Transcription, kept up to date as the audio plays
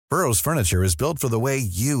Burrow's furniture is built for the way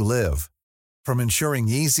you live. From ensuring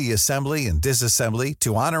easy assembly and disassembly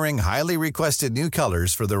to honoring highly requested new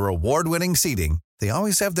colors for their award-winning seating, they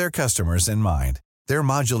always have their customers in mind. Their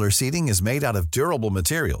modular seating is made out of durable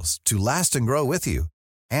materials to last and grow with you.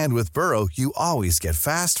 And with Burrow, you always get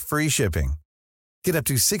fast, free shipping. Get up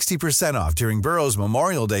to 60% off during Burrow's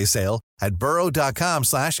Memorial Day sale at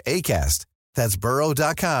burrow.com/ACAST. That's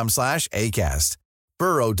burrow.com/ACAST.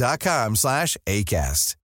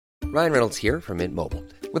 burrow.com/ACAST. Ryan Reynolds here from Mint Mobile.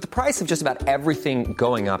 With the price of just about everything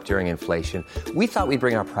going up during inflation, we thought we'd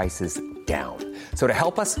bring our prices down. So to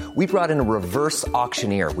help us, we brought in a reverse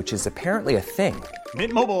auctioneer, which is apparently a thing.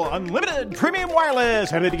 Mint Mobile Unlimited Premium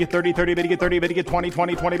Wireless. How to get 30, 30, bit to get 30, bit to get 20,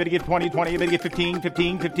 20, 20, bit to get 20, 20, bit to get 15,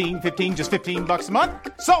 15, 15, 15, just $15 a month?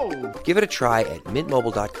 Sold! Give it a try at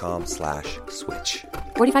mintmobile.com/switch.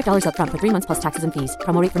 $45 up front for 3 months plus taxes and fees.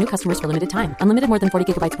 Promo rate for new customers for limited time. Unlimited more than 40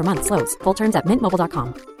 gigabytes per month. Slows full terms at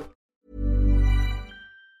mintmobile.com.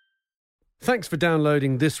 Thanks for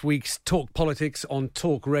downloading this week's Talk Politics on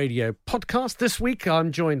Talk Radio podcast. This week,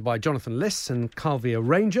 I'm joined by Jonathan Liss and Calvia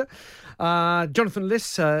Ranger. Jonathan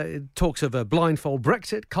Liss talks of a blindfold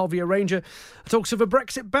Brexit. Calvia Ranger talks of a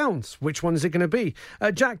Brexit bounce. Which one is it going to be?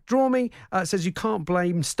 Jack Drawme says you can't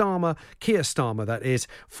blame Keir Starmer, that is,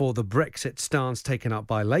 for the Brexit stance taken up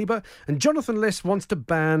by Labour. And Jonathan Liss wants to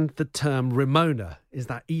ban the term Remoaner. Is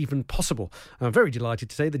that even possible? I'm very delighted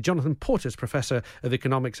to say that Jonathan Portes, Professor of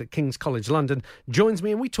Economics at King's College London, joins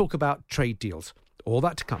me and we talk about trade deals. All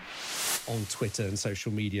that to come. On Twitter and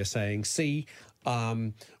social media saying, see,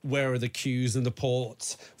 where are the queues and the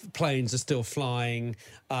ports? Planes are still flying.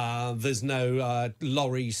 There's no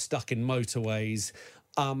lorries stuck in motorways.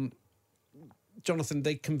 Jonathan,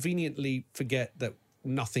 they conveniently forget that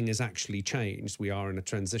nothing has actually changed. We are in a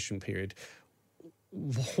transition period.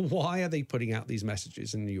 Why are they putting out these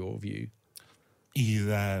messages, in your view? Either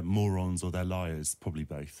they're morons or they're liars, probably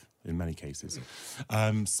both, in many cases. We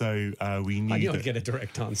need... I don't get a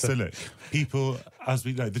direct answer. So look, people, as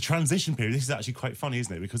we know, the transition period, this is actually quite funny,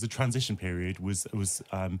 isn't it? Because the transition period was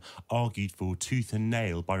argued for tooth and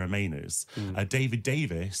nail by Remainers. David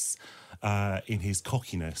Davis... in his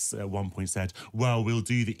cockiness at one point said, well, we'll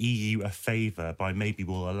do the EU a favour by maybe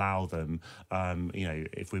we'll allow them,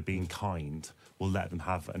 if we're being kind, we'll let them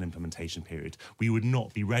have an implementation period. We would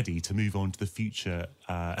not be ready to move on to the future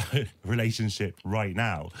relationship right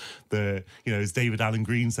now. As David Allen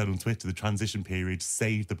Green said on Twitter, the transition period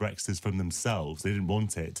saved the Brexiters from themselves. They didn't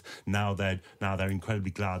want it. Now they're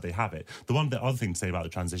incredibly glad they have it. The other thing to say about the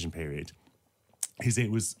transition period is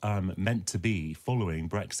it was meant to be following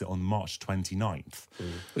Brexit on March 29th.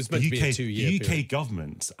 It was meant to be a 2-year The UK period.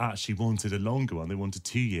 Government actually wanted a longer one. They wanted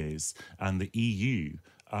 2 years, and the EU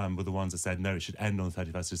were the ones that said, no, it should end on the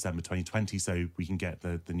 31st of December 2020 so we can get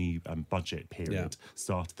the new budget period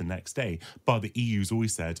started the next day. But the EU's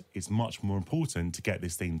always said it's much more important to get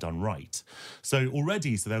this thing done right. So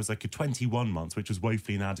there was like a 21 months, which was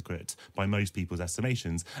woefully inadequate by most people's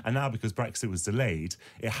estimations. And now because Brexit was delayed,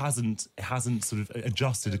 it hasn't sort of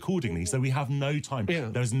adjusted accordingly. So we have no time. Yeah.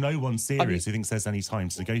 There's no one serious who thinks there's any time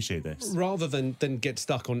to negotiate this. Rather than get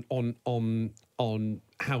stuck on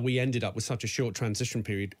how we ended up with such a short transition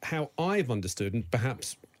period, how I've understood, and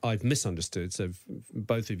perhaps I've misunderstood, so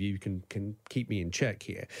both of you can keep me in check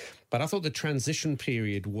here, but I thought the transition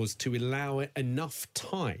period was to allow it enough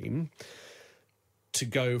time to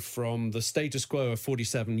go from the status quo of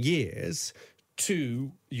 47 years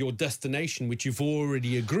to your destination, which you've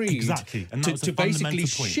already agreed exactly, and that was to basically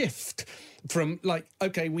point. Shift from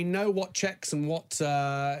okay, we know what checks and what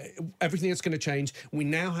everything that's going to change. We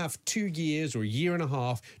now have 2 years or a year and a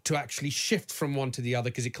half to actually shift from one to the other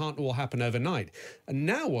because it can't all happen overnight. And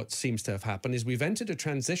now what seems to have happened is we've entered a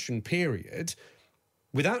transition period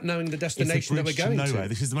without knowing the destination that we're going to.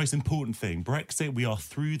 This is the most important thing. Brexit, we are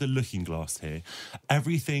through the looking glass here.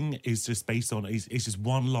 Everything is just based on, it's just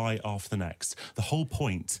one lie after the next. The whole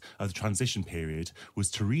point of the transition period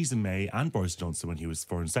was Theresa May and Boris Johnson, when he was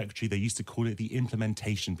Foreign Secretary, they used to call it the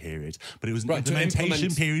implementation period. But it was an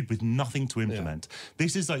implementation period with nothing to implement. Yeah.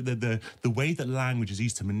 This is like the way that language is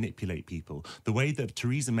used to manipulate people. The way that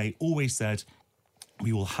Theresa May always said,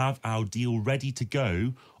 we will have our deal ready to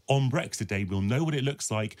go on Brexit Day. We'll know what it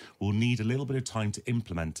looks like. We'll need a little bit of time to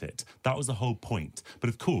implement it. That was the whole point. But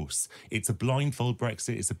of course, it's a blindfold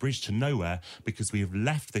Brexit. It's a bridge to nowhere because we have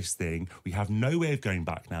left this thing. We have no way of going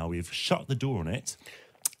back now. We have shut the door on it.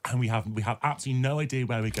 And we have absolutely no idea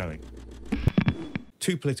where we're going.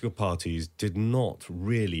 Two political parties did not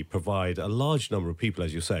really provide a large number of people,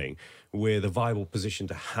 as you're saying, with a viable position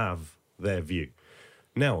to have their view.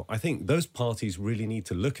 Now, I think those parties really need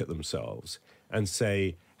to look at themselves and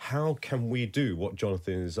say, how can we do what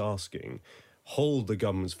Jonathan is asking? Hold the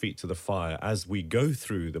government's feet to the fire as we go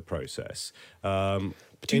through the process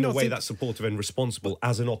in a way that's supportive and responsible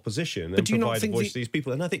as an opposition, and provide a voice to these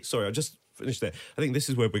people. And I think, sorry, I'll just finish there. I think this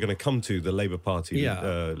is where we're going to come to the Labour Party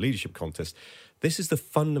leadership contest. This is the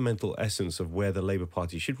fundamental essence of where the Labour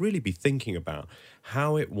Party should really be thinking about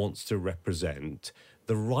how it wants to represent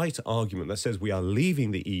the right argument that says we are leaving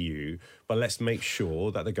the EU, but let's make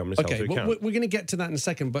sure that the government is held to account. We're going to get to that in a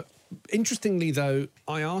second. But interestingly, though,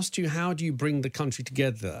 I asked you, how do you bring the country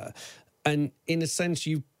together? And in a sense,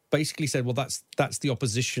 you basically said, well, that's the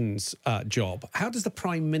opposition's job. How does the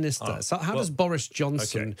Prime Minister, how does Boris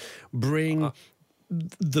Johnson bring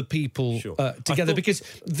the people together? Because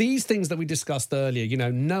these things that we discussed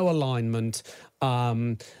earlier, no alignment,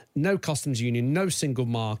 no customs union, no single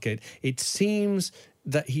market, it seems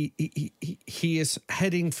that he is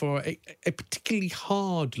heading for a particularly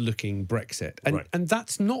hard-looking Brexit. And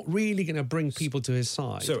that's not really going to bring people to his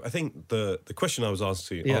side. So I think the question I was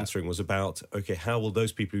answering was about, how will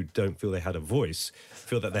those people who don't feel they had a voice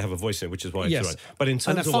feel that they have a voice in it, which is why it's right. But in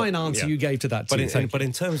terms of fine answer you gave to that too. But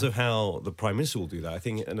in terms of how the Prime Minister will do that, I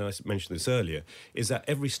think, and I mentioned this earlier, is that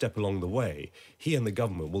every step along the way, he and the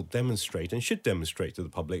government will demonstrate and should demonstrate to the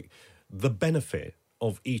public the benefit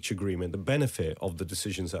of each agreement, the benefit of the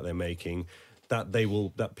decisions that they're making,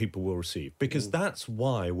 that people will receive. Because that's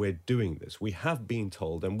why we're doing this. We have been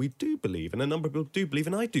told, and we do believe, and a number of people do believe,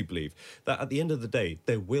 and I do believe, that at the end of the day,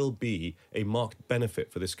 there will be a marked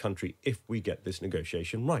benefit for this country if we get this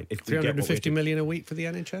negotiation right. If we 350 million a week for the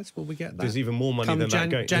NHS, will we get that? There's even more money than that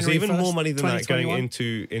going. There's even more money than that going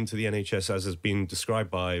into the NHS, as has been described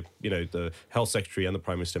by the Health Secretary and the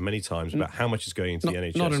Prime Minister many times about how much is going into the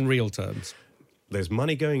NHS. Not in real terms. There's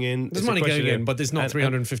money going in. There's money going in, but there's not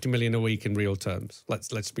 350 million a week in real terms. Let's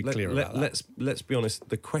be clear about that. Let's be honest.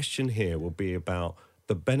 The question here will be about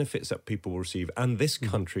the benefits that people will receive and this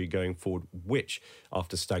country going forward, which,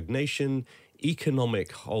 after stagnation,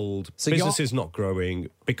 economic hold, businesses not growing,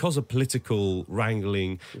 because of political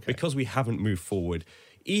wrangling, because we haven't moved forward,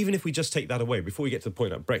 even if we just take that away, before we get to the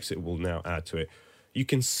point that Brexit will now add to it, you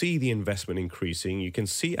can see the investment increasing. You can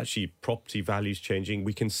see actually property values changing.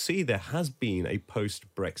 We can see there has been a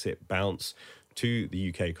post-Brexit bounce to the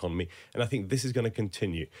UK economy. And I think this is going to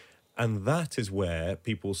continue. And that is where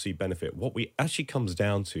people will see benefit. What we actually comes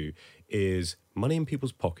down to is money in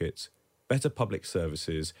people's pockets, better public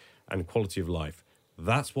services, and quality of life.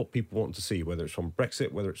 That's what people want to see, whether it's from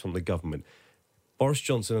Brexit, whether it's from the government. Boris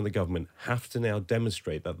Johnson and the government have to now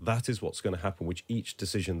demonstrate that that is what's going to happen with each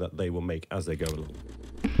decision that they will make as they go along.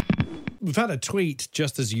 We've had a tweet,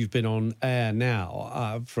 just as you've been on air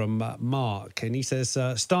now, from Mark, and he says,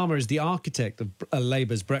 Starmer is the architect of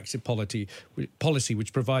Labour's Brexit policy,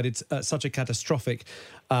 which provided such a catastrophic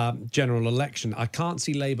general election. I can't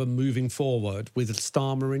see Labour moving forward with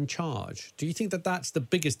Starmer in charge. Do you think that that's the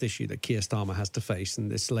biggest issue that Keir Starmer has to face in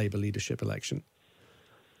this Labour leadership election?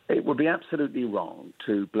 It would be absolutely wrong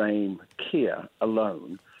to blame Keir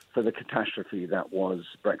alone for the catastrophe that was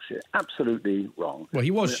Brexit. Absolutely wrong. Well,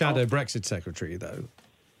 he was shadow Brexit secretary, though.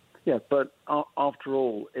 Yeah, but after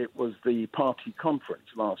all, it was the party conference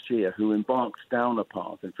last year who embarked down a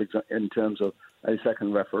path in terms of a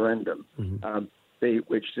second referendum,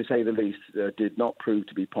 which, to say the least, did not prove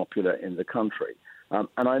to be popular in the country.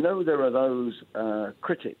 And I know there are those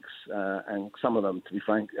critics, and some of them, to be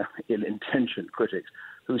frank, ill-intentioned critics,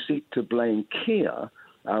 who seek to blame Keir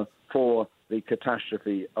for the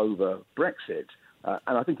catastrophe over Brexit.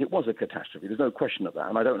 And I think it was a catastrophe. There's no question of that,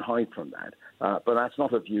 and I don't hide from that. But that's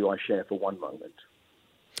not a view I share for one moment.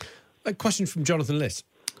 A question from Jonathan Liss.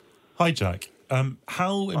 Hi, Jack.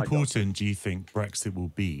 How important do you think Brexit will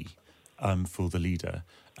be for the leader?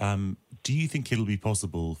 Do you think it'll be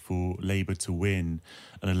possible for Labour to win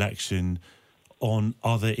an election on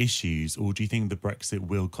other issues, or do you think that Brexit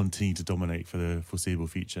will continue to dominate for the foreseeable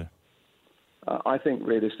future? I think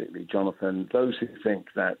realistically, Jonathan, those who think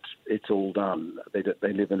that it's all done,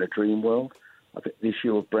 they live in a dream world. I think the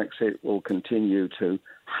issue of Brexit will continue to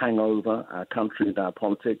hang over our country and our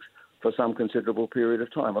politics for some considerable period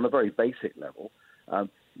of time. On a very basic level,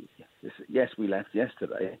 yes, we left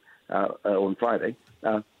yesterday, on Friday,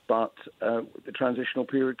 but the transitional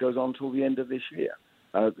period goes on till the end of this year.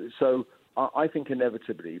 So I think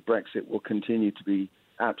inevitably Brexit will continue to be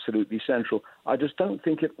absolutely central. I just don't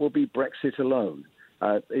think it will be Brexit alone.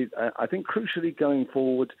 I think crucially going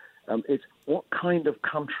forward, it's what kind of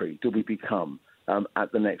country do we become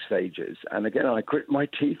at the next stages? And again, I grit my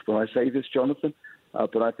teeth when I say this, Jonathan,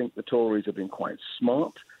 but I think the Tories have been quite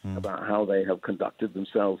smart about how they have conducted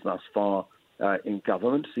themselves thus far in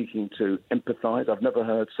government seeking to empathise. I've never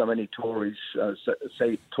heard so many Tories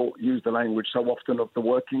use the language so often of the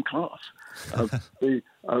working class.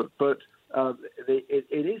 But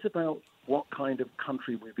it is about what kind of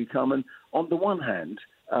country we become. And on the one hand,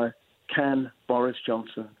 can Boris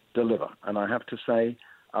Johnson deliver? And I have to say,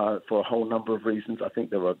 for a whole number of reasons, I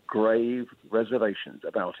think there are grave reservations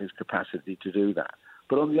about his capacity to do that.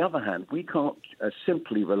 But on the other hand, we can't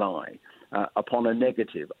simply rely upon a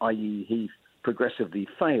negative, i.e. he progressively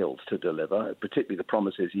failed to deliver, particularly the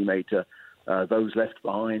promises he made to those left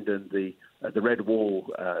behind and the Red Wall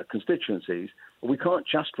constituencies. We can't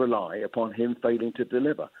just rely upon him failing to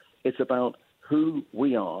deliver. It's about who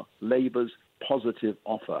we are, Labour's positive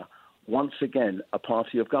offer, once again a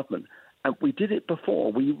party of government. And we did it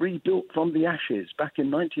before. We rebuilt from the ashes back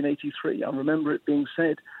in 1983. I remember it being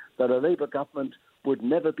said that a Labour government would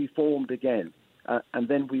never be formed again. And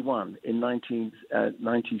then we won in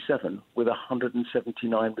 1997 with a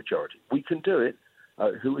 179 majority. We can do it.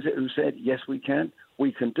 Who was it who said, yes, we can?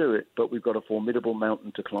 We can do it, but we've got a formidable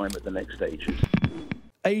mountain to climb at the next stages.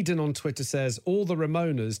 Aidan on Twitter says, all the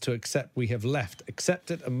Remoaners to accept we have left.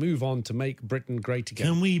 Accept it and move on to make Britain great again.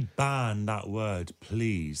 Can we ban that word,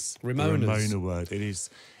 please? Remoaners. The Remoaner word.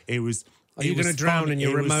 It was... Are you going to drown in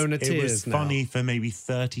your Ramona tears now? It was funny for maybe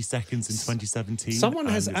 30 seconds in 2017. Someone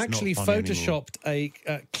has actually photoshopped a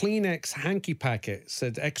Kleenex hanky packet,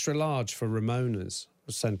 said extra large for Ramonas,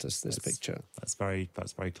 sent us this picture. That's very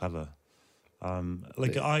clever.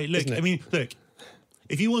 Look,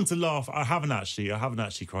 if you want to laugh, I haven't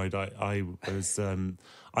actually cried. I was on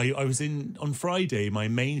Friday. My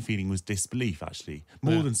main feeling was disbelief, actually,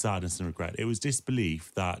 more than sadness and regret. It was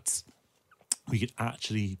disbelief that we could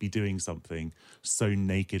actually be doing something so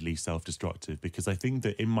nakedly self-destructive, because I think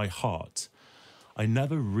that in my heart, I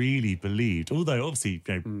never really believed, although obviously,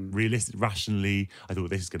 rationally, I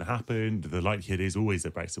thought this is going to happen. The likelihood is always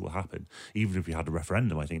that Brexit will happen. Even if we had a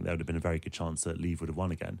referendum, I think there would have been a very good chance that Leave would have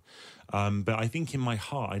won again. But I think in my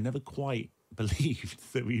heart, I never quite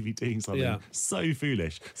believed that we'd be doing something so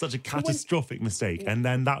foolish, such a catastrophic mistake. And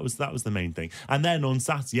then that was the main thing. And then on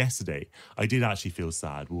yesterday, I did actually feel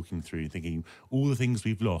sad walking through, thinking all the things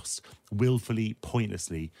we've lost willfully,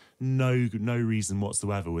 pointlessly, no reason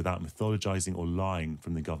whatsoever, without mythologizing or lying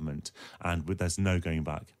from the government, and there's no going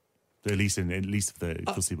back. At least for the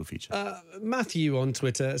foreseeable future. Matthew on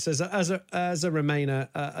Twitter says, as a Remainer,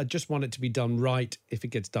 I just want it to be done right. If it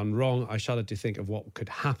gets done wrong, I shudder to think of what could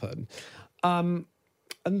happen.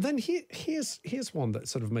 And then here's one that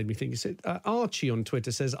sort of made me think. He said, Archie on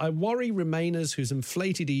Twitter says, I worry Remainers whose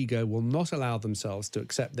inflated ego will not allow themselves to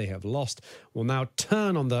accept they have lost will now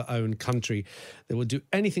turn on their own country. They will do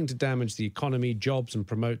anything to damage the economy, jobs, and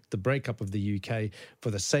promote the breakup of the UK for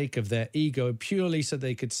the sake of their ego, purely so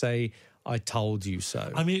they could say, I told you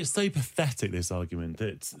so. I mean, it's so pathetic, this argument,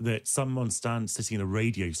 that someone sitting in a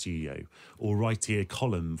radio studio or writing a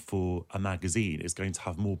column for a magazine is going to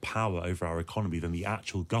have more power over our economy than the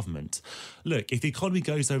actual government. Look, if the economy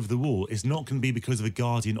goes over the wall, it's not going to be because of a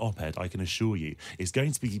Guardian op-ed, I can assure you. It's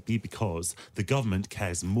going to be because the government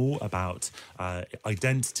cares more about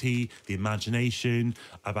identity, the imagination,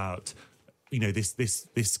 about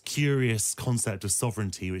this curious concept of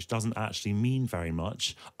sovereignty, which doesn't actually mean very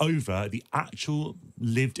much, over the actual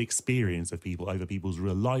lived experience of people, over people's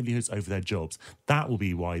real livelihoods, over their jobs. That will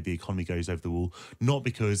be why the economy goes over the wall, not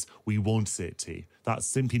because we want it to. That's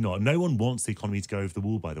simply not. No one wants the economy to go over the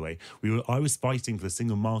wall, by the way. I was fighting for the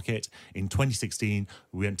single market in 2016.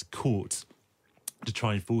 We went to court to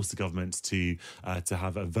try and force the government to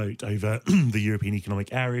have a vote over the European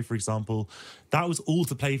Economic Area, for example. That was all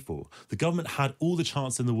to play for. The government had all the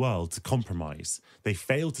chance in the world to compromise. They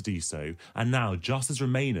failed to do so. And now, just as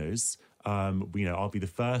Remainers, I'll be the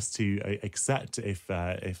first to accept if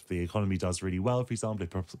the economy does really well, for example,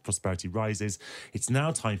 if prosperity rises. It's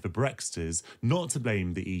now time for Brexiters not to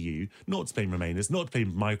blame the EU, not to blame Remainers, not to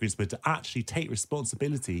blame migrants, but to actually take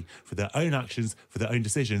responsibility for their own actions, for their own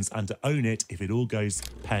decisions, and to own it if it all goes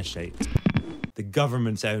pear-shaped. The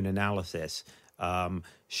government's own analysis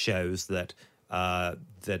shows that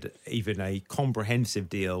even a comprehensive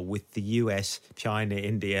deal with the US, China,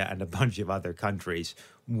 India, and a bunch of other countries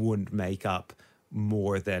wouldn't make up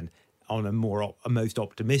more than, on a most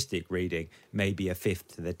optimistic reading, maybe a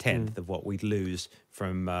fifth to the tenth of what we'd lose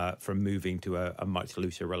from moving to a much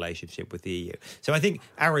looser relationship with the EU. So I think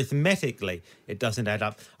arithmetically it doesn't add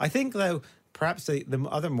up. I think, though, perhaps the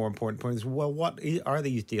other more important point is, well, what are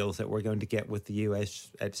these deals that we're going to get with the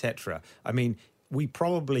US, etc.? I mean, we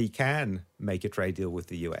probably can make a trade deal with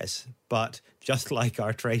the US, but just like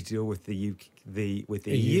our trade deal with the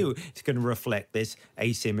EU, it's going to reflect this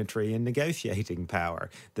asymmetry in negotiating power.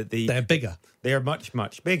 That they're bigger. They are much,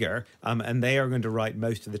 much bigger, and they are going to write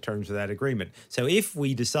most of the terms of that agreement. So if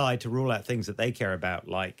we decide to rule out things that they care about,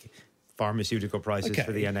 like pharmaceutical prices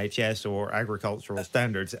for the NHS or agricultural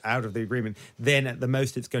standards out of the agreement, then at the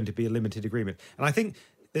most it's going to be a limited agreement. And I think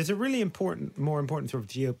there's a really more important sort of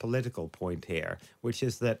geopolitical point here, which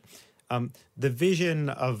is that the vision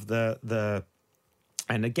of the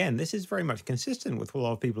and again, this is very much consistent with what a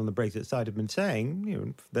lot of people on the Brexit side have been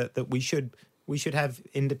saying, that we should have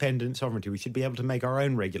independent sovereignty. We should be able to make our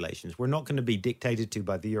own regulations. We're not going to be dictated to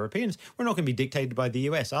by the Europeans. We're not going to be dictated by the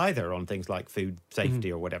US either on things like food safety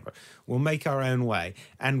or whatever. We'll make our own way,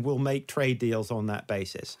 and we'll make trade deals on that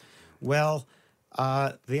basis. Well,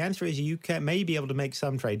 the answer is you may be able to make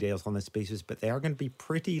some trade deals on this basis, but they are going to be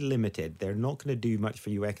pretty limited. They're not going to do much for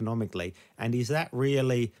you economically. And is that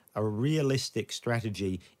really a realistic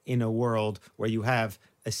strategy in a world where you have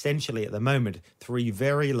essentially at the moment 3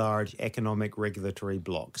 very large economic regulatory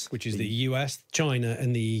blocks? Which is the US, China,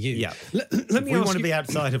 and the EU. Yeah. Let me we ask want to you, be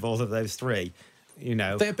outside of all of those 3.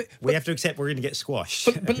 We have to accept we're going to get squashed.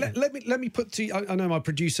 But let me put to you, I know my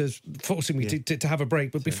producer's forcing me to have a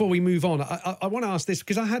break, but before we move on, I want to ask this,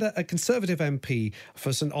 because I had a Conservative MP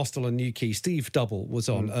for St Austell and Newquay, Steve Double, was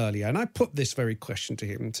on earlier, and I put this very question to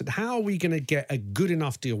him and said, how are we going to get a good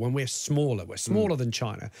enough deal when we're smaller? We're smaller than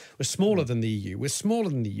China, we're smaller than the EU, we're smaller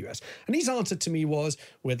than the US. And his answer to me was,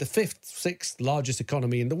 we're the 5th, 6th largest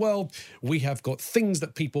economy in the world. We have got things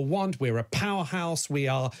that people want. We're a powerhouse. We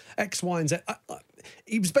are X, Y, and Z.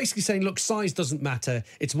 He was basically saying, look, size doesn't matter.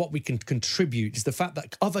 It's what we can contribute. It's the fact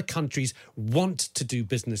that other countries want to do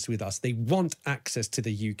business with us. They want access to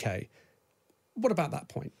the UK. What about that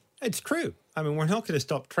point? It's true. I mean, we're not going to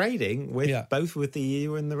stop trading with both with the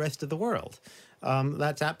EU and the rest of the world.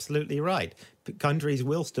 That's absolutely right. Countries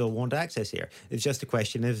will still want access here. It's just a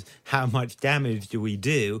question of how much damage do we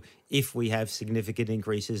do if we have significant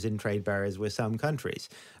increases in trade barriers with some countries.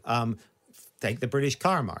 Take the British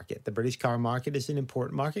car market. The British car market is an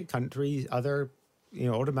important market. Countries, other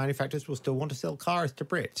auto manufacturers will still want to sell cars to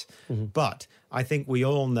Brits. But I think we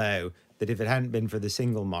all know that if it hadn't been for the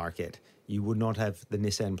single market, you would not have the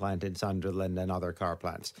Nissan plant in Sunderland and other car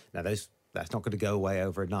plants. Now, that's not going to go away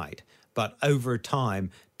overnight. But over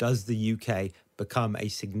time, does the UK become a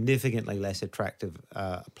significantly less attractive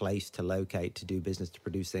place to locate, to do business, to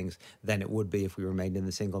produce things than it would be if we remained in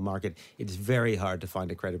the single market? It's very hard to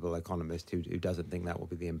find a credible economist who doesn't think that will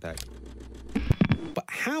be the impact. But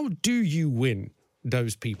how do you win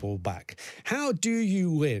those people back? How do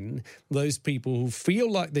you win those people who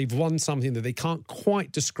feel like they've won something that they can't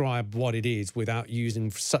quite describe what it is without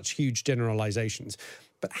using such huge generalizations?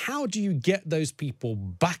 But how do you get those people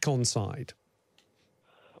back on side?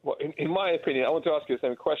 Well, in my opinion, I want to ask you the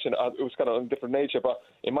same question. It was kind of of a different nature, but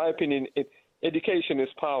in my opinion, education is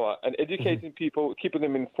power, and educating people, keeping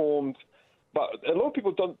them informed. But a lot of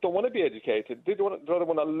people don't want to be educated. They rather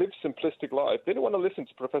want to live simplistic life. They don't want to listen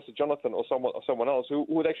to Professor Jonathan or someone else who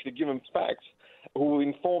would actually give them facts, who will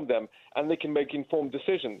inform them, and they can make informed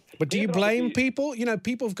decisions. But do you blame people?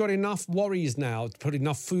 People have got enough worries now to put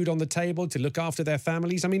enough food on the table, to look after their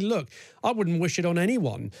families. I mean, look, I wouldn't wish it on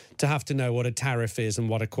anyone to have to know what a tariff is and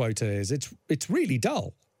what a quota is. It's really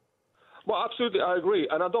dull. Well, absolutely, I agree,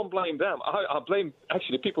 and I don't blame them. I blame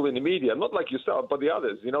actually people in the media, not like yourself, but the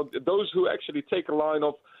others. Those who actually take a line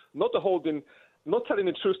of not telling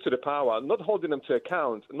the truth to the power, not holding them to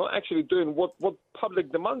account, not actually doing what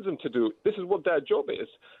public demands them to do. This is what their job is,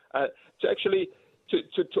 to actually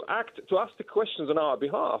to ask the questions on our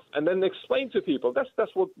behalf, and then explain to people.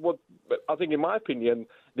 That's what I think, in my opinion,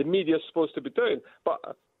 the media is supposed to be doing.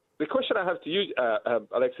 But the question I have to you,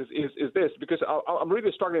 Alexis, is this, because I'm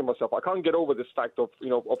really struggling with myself. I can't get over this fact of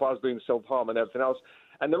us doing self-harm and everything else.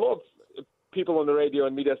 And a lot of people on the radio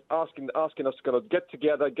and media asking us to kind of get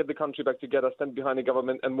together, get the country back together, stand behind the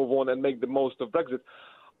government and move on and make the most of Brexit.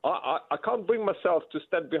 I can't bring myself to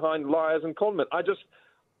stand behind liars and conmen.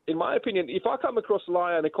 In my opinion, if I come across a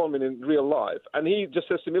liar and a conman in real life, and he just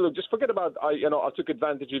says to me, look, just forget about, I took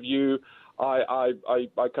advantage of you, I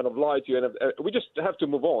kind of lied to you, and we just have to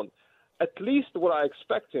move on. At least what I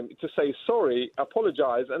expect him to say sorry,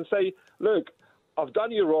 apologize, and say, look, I've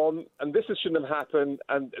done you wrong, and this shouldn't have happened,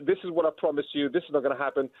 and this is what I promised you, this is not going to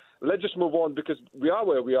happen. Let's just move on, because we are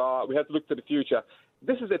where we are, we have to look to the future.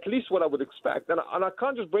 This is at least what I would expect, and I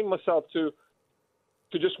can't just bring myself to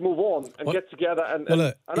just move on and get together. And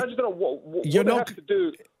I just don't know what I have to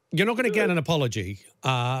do. You're not going to get an apology,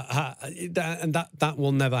 and that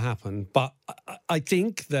will never happen. But I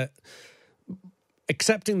think that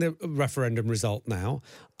accepting the referendum result now,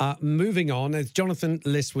 moving on, as Jonathan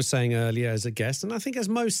Liss was saying earlier as a guest, and I think as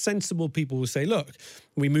most sensible people will say, look,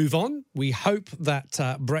 we move on. We hope that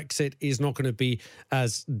Brexit is not going to be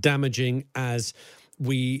as damaging as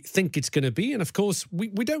we think it's going to be. And of course, we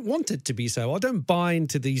don't want it to be so. I don't buy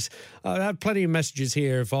into these. I have plenty of messages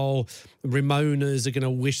here of, Remoaners are going to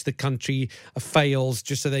wish the country fails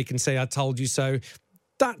just so they can say, I told you so.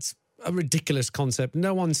 That's a ridiculous concept.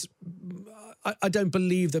 I don't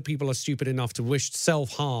believe that people are stupid enough to wish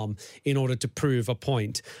self-harm in order to prove a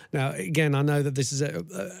point. Now, again, I know that this is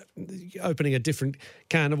opening a different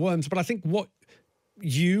can of worms, but I think what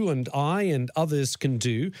you and I and others can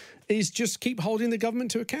do is just keep holding the government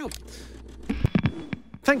to account.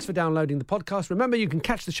 Thanks for downloading the podcast. Remember, you can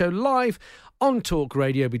catch the show live on Talk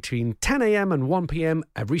Radio between 10 a.m. and 1 p.m.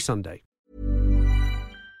 every Sunday.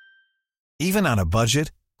 Even on a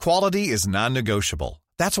budget, quality is non-negotiable.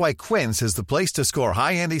 That's why Quince is the place to score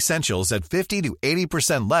high-end essentials at 50 to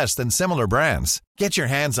 80% less than similar brands. Get your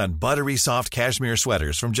hands on buttery soft cashmere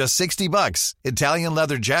sweaters from just $60, Italian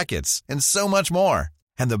leather jackets, and so much more.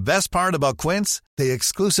 And the best part about Quince, they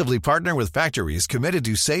exclusively partner with factories committed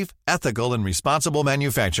to safe, ethical, and responsible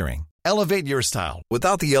manufacturing. Elevate your style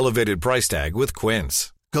without the elevated price tag with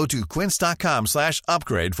Quince. Go to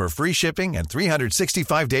quince.com/upgrade for free shipping and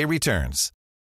 365-day returns.